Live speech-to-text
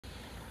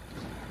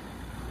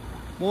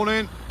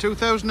Morning,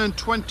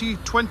 2020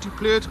 20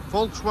 plate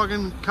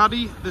Volkswagen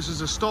Caddy. This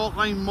is a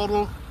Startline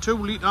model, 2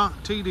 litre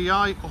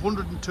TDI,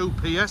 102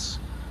 PS.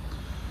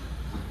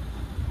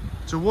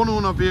 It's a one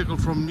owner vehicle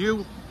from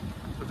new.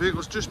 The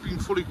vehicle's just been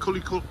fully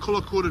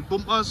colour coded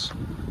bumpers.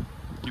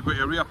 You've got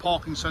your rear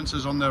parking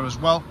sensors on there as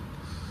well.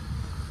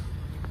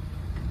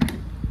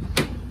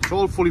 It's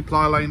all fully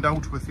ply lined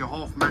out with your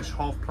half mesh,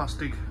 half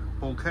plastic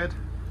bulkhead.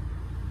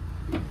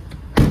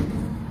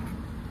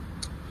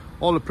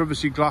 All the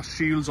privacy glass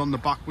shields on the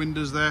back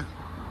windows there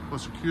for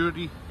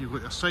security. You've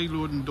got your side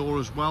loading door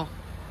as well.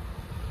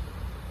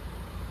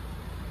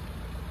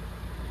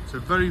 It's a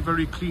very,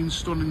 very clean,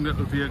 stunning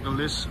little vehicle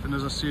this, and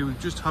as I say, we've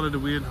just had it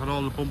away and had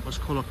all the bumpers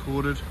colour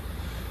coded,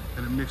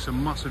 and it makes a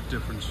massive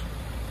difference.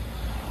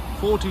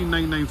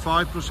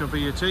 14,995 plus your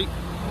VAT.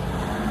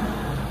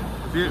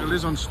 The vehicle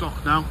is on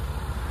stock now.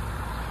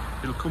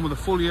 It'll come with a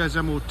full year's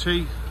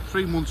MOT,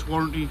 3 months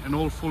warranty, and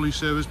all fully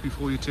serviced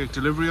before you take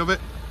delivery of it.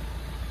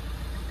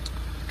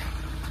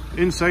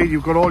 Inside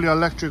you've got all your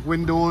electric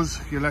windows,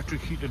 your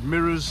electric heated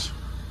mirrors,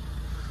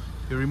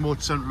 your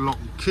remote central lock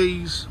and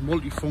keys,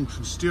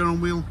 multi-function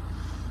steering wheel,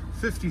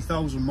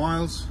 50,000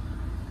 miles,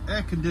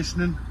 air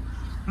conditioning,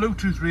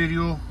 Bluetooth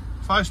radio,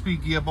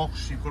 5-speed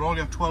gearbox. You've got all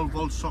your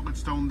 12-volt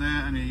sockets down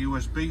there and your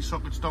USB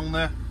sockets down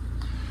there.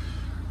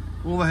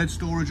 Overhead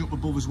storage up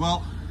above as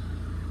well.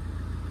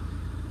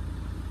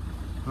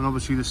 And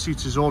obviously the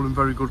seats is all in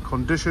very good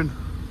condition.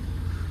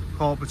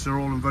 Carpets are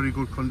all in very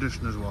good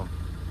condition as well.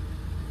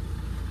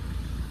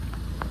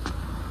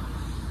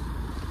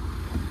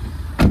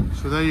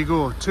 So there you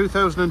go,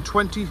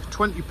 2020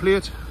 20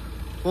 plate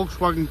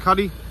Volkswagen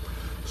Caddy,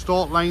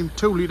 Startline,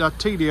 2 litre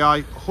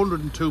TDI,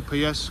 102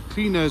 PS,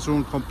 clean air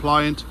zone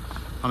compliant,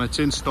 and it's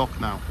in stock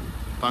now.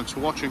 Thanks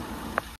for watching.